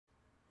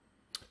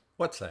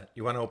What's that?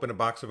 You want to open a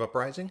box of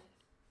Uprising?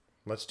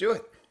 Let's do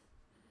it.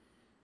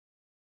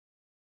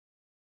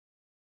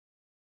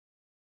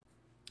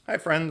 Hi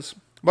friends,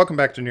 welcome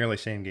back to Nearly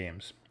Sane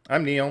Games.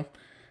 I'm Neil,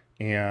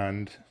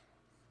 and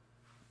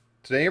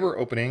today we're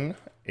opening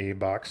a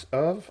box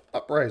of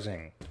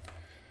Uprising.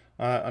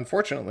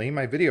 Unfortunately,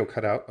 my video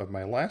cut out of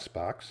my last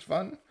box.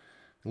 Fun.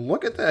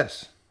 Look at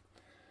this.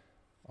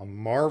 A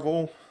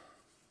Marvel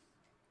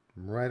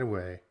right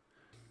away.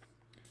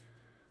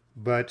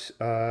 But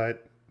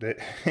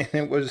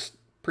it was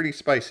pretty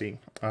spicy.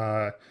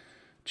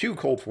 2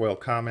 cold foil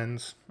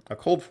commons, a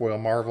cold foil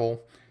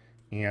Marvel,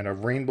 and a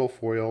rainbow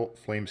foil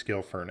flame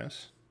scale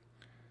furnace.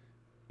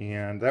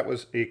 And that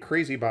was a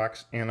crazy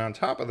box. And on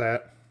top of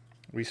that,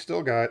 we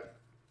still got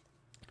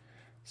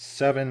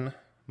 7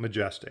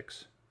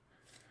 Majestics.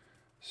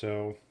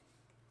 So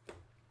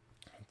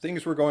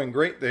things were going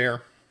great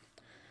there.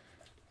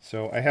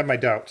 So I had my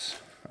doubts.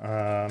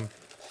 All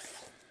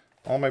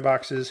my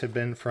boxes have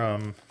been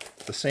from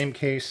the same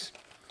case,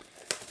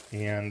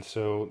 and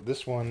so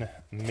this one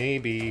may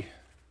be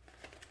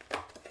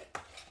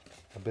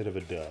a bit of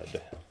a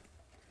dud,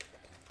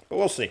 but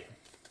we'll see.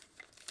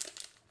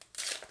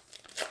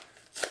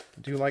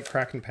 I do like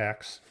cracking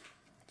packs,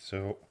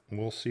 so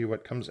we'll see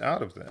what comes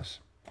out of this.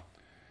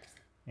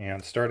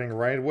 And starting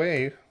right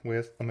away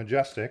with a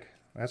Majestic,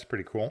 that's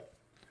pretty cool.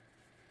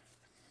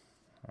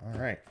 All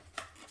right.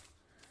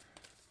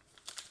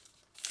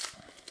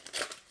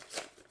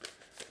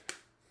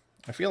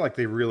 I feel like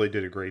they really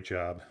did a great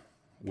job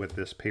with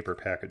this paper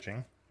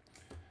packaging.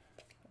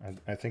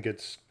 I think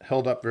it's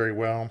held up very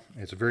well.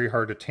 It's very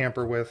hard to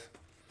tamper with,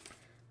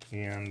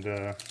 and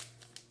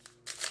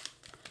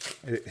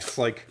it's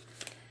like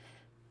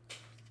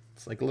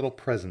little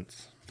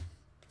presents.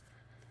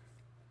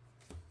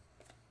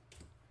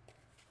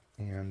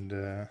 And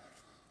they're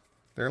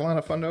a lot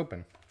of fun to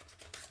open,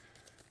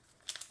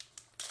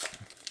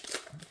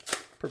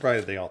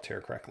 provided they all tear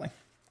correctly.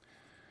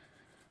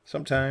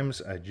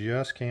 Sometimes I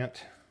just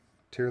can't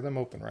tear them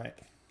open right.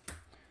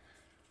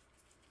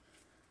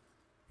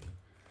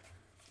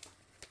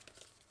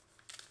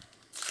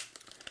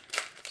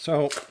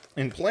 So,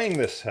 in playing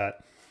this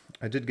set,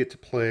 I did get to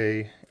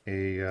play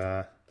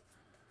a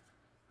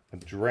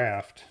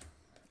draft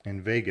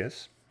in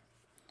Vegas.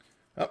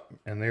 Oh,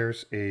 and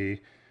there's a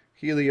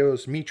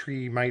Helios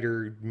Mitri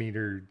Miter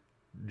Meter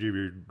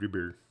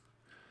Gibber.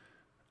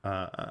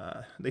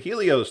 The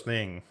Helios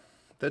thing,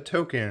 the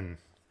token.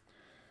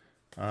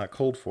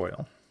 Cold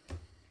foil.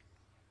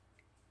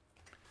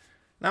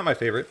 Not my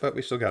favorite, but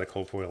we still got a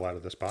cold foil out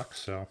of this box,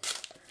 so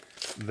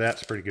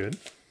that's pretty good.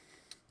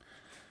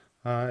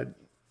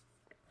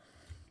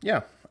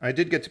 Yeah, I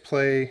did get to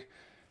play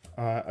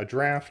a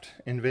draft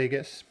in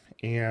Vegas,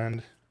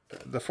 and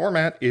the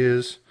format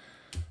is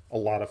a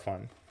lot of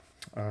fun.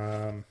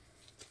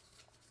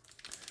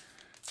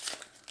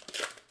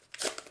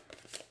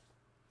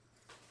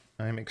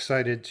 I'm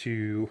excited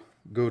to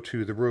go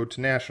to the Road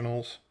to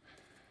Nationals,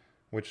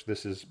 which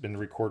this has been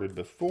recorded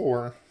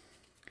before,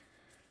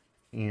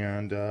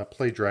 and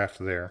play draft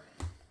there.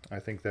 I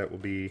think that will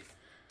be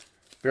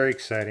very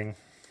exciting.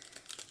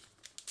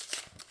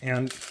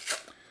 And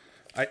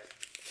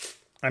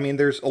I mean,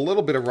 there's a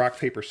little bit of rock,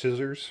 paper,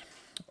 scissors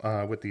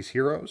with these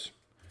heroes.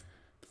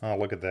 Oh,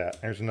 look at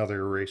that. There's another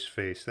erased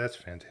face. That's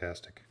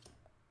fantastic.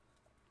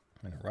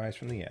 And rise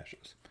from the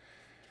ashes.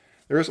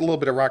 There is a little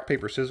bit of rock,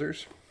 paper,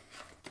 scissors,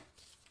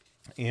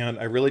 and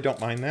I really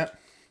don't mind that.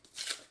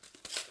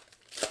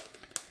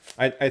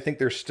 I think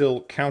there's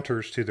still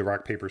counters to the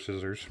rock, paper,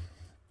 scissors.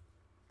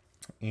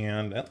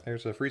 And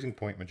there's a freezing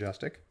point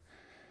Majestic.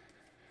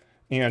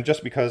 And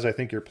just because I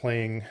think you're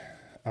playing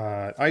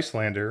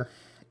Icelander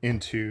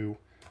into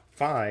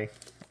Phi,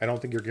 I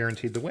don't think you're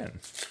guaranteed to win.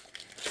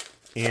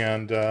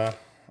 And I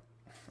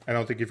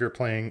don't think if you're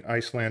playing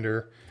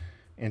Icelander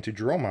into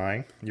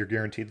Dromai, you're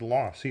guaranteed the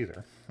loss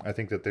either. I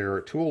think that there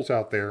are tools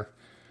out there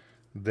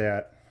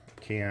that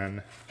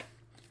can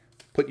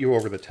put you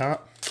over the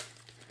top,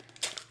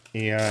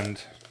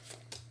 and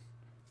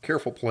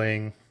careful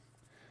playing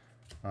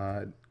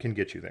can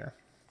get you there.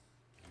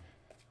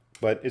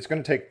 But it's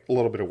going to take a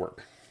little bit of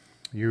work.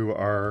 You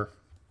are...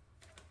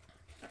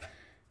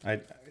 I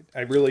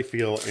really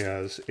feel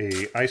as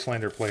a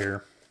Icelander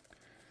player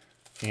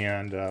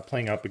and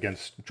playing up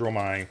against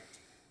Dromai,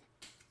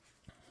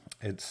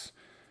 it's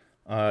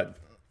a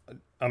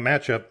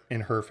matchup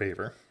in her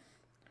favor.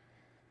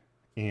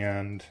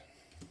 And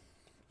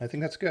I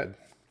think that's good.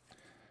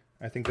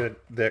 I think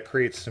that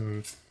creates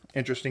some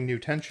interesting new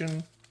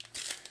tension,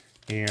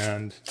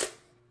 and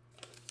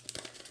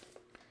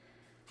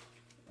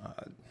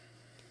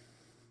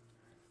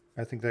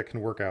I think that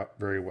can work out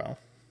very well.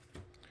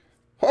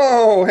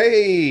 Oh,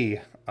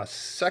 hey! A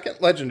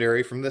second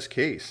legendary from this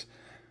case.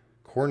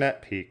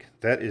 Cornet Peak.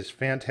 That is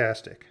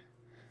fantastic.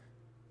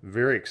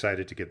 Very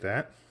excited to get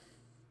that.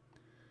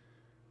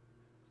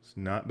 It's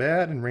not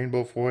bad in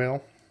rainbow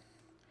foil.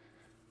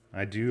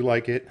 I do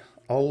like it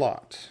a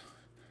lot.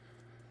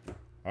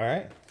 All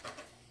right.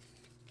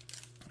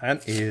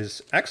 That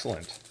is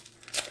excellent.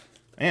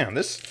 Man,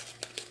 this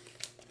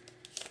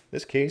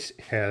This case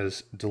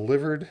has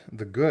delivered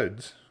the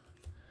goods.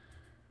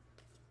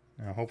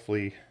 Now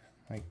hopefully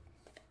my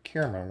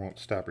camera won't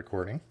stop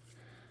recording.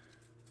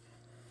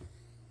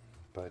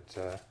 But,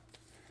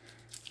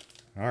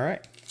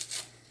 alright.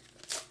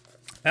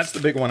 That's the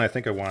big one I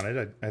think I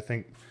wanted. I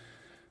think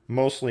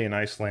mostly an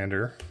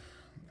Icelander.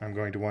 I'm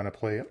going to want to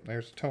play it.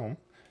 There's Tome.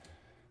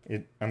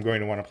 I'm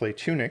going to want to play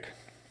Tunic.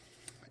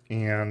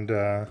 And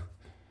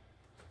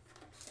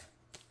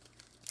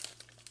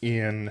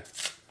in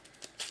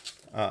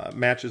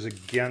matches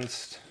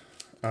against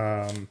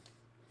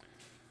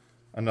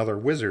another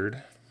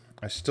wizard,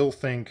 I still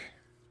think...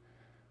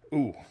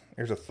 Ooh,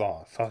 there's a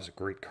Thaw. Thaw's a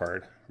great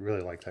card.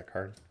 Really like that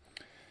card.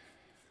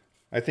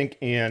 I think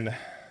in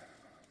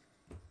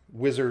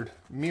Wizard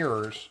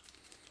Mirrors,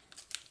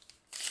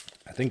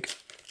 I think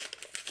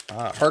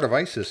Heart of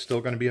Ice is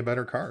still going to be a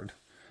better card.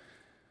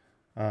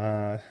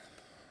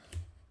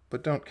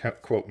 But don't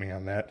quote me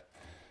on that.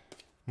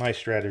 My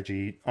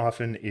strategy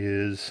often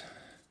is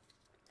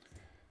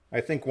I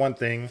think one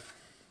thing,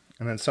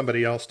 and then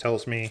somebody else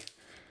tells me,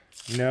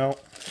 no,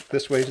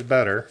 this way's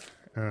better.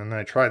 And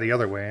I try the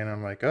other way, and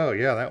I'm like, oh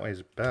yeah, that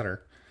way's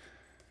better.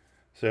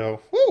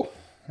 So, whoo!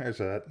 There's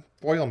a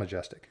Foil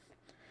Majestic.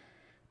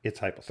 It's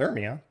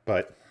Hypothermia,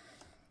 but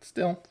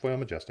still Foil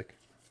Majestic.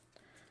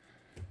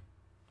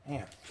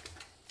 Man.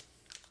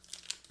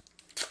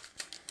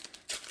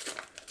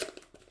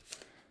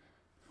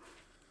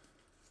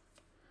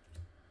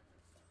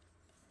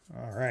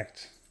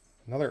 Alright.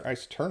 Another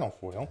Ice Eternal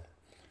foil.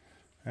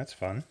 That's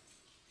fun.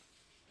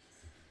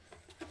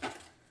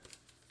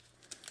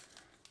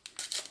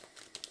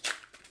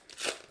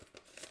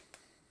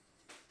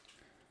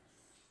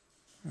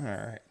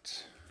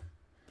 Alright.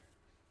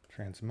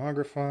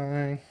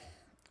 Transmogrify.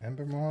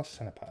 Embermaw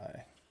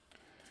Centipede.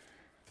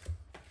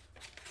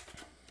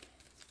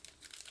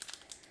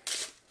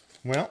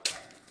 Well,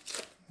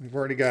 we've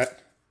already got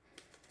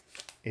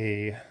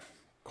a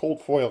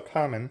cold foil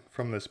common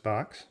from this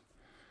box.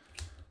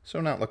 So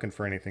not looking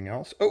for anything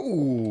else.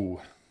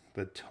 Oh,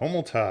 the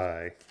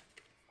Tomeltai.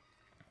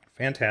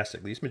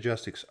 Fantastic. These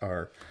Majestics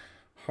are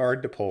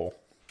hard to pull.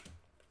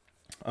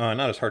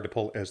 Not as hard to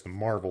pull as the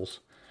Marvels.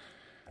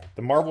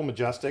 The Marvel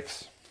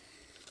Majestics,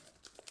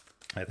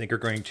 I think, are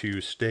going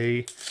to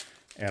stay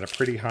at a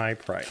pretty high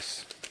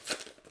price.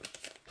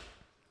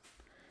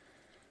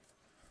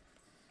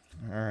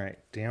 Alright,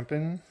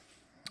 Dampen.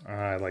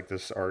 I like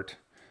this art.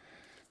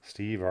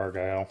 Steve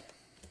Argyle.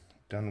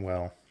 Done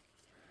well.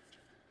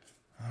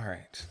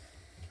 Alright.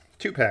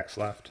 2 packs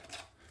left.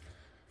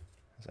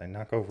 As I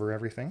knock over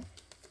everything.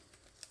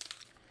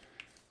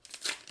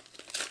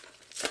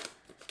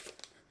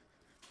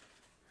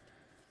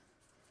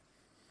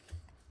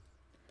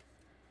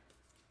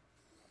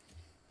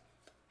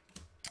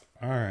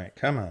 Alright,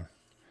 come on.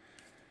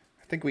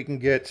 I think we can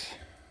get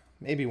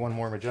maybe one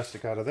more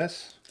Majestic out of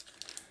this.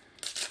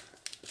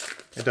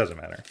 It doesn't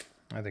matter.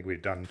 I think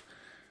we've done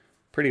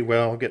pretty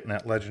well getting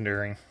that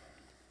Legendary.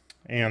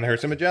 And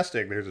there's a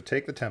Majestic. There's a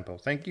Take the Tempo.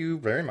 Thank you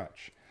very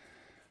much.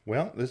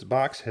 Well, this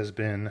box has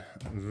been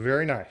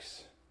very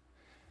nice.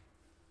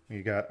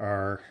 We got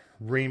our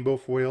Rainbow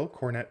Foil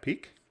Cornet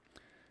Peak.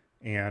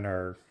 And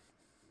our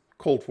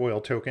Cold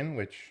Foil token,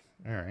 which,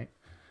 alright.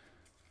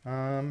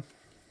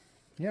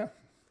 Yeah.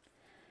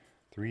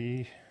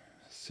 3,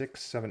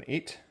 6, 7,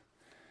 8.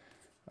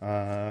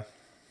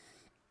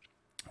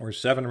 Or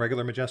 7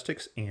 regular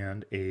Majestics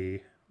and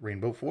a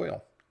Rainbow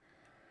Foil.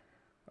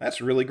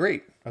 That's really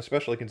great,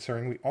 especially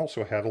considering we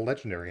also have a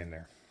Legendary in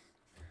there.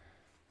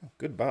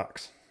 Good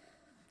box.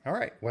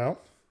 Alright, well,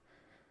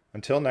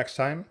 until next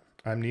time,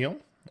 I'm Neil,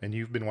 and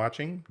you've been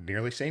watching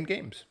Nearly Same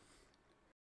Games.